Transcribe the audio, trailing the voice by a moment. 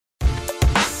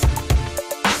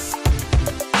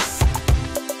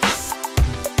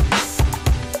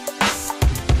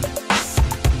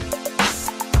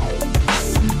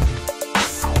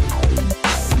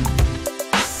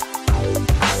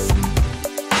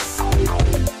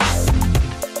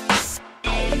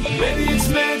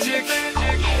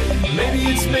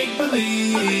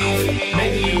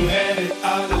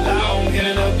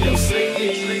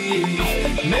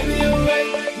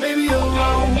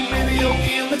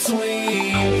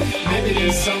between. Maybe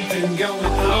there's something going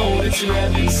on that you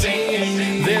haven't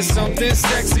seen. There's something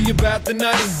sexy about the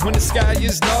night when the sky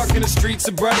is dark and the streets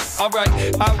are bright. Alright,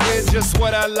 I wear just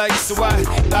what I like, so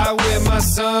I wear my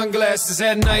sunglasses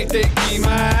at night. They keep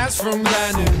my eyes from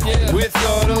blinding. With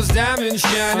all those diamonds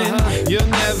shining, you'll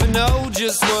never know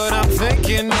just what I'm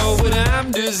thinking or what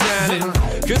I'm designing.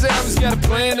 Cause I always got a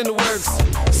plan in the works.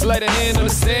 Sleight of hand,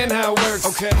 understand how it works.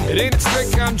 Okay, it ain't a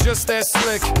trick, I'm just that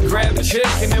slick. Grab a chick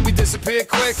and then we disappear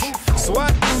quick. So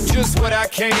I do just what I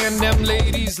can. Them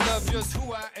ladies love just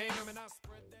who I am, and I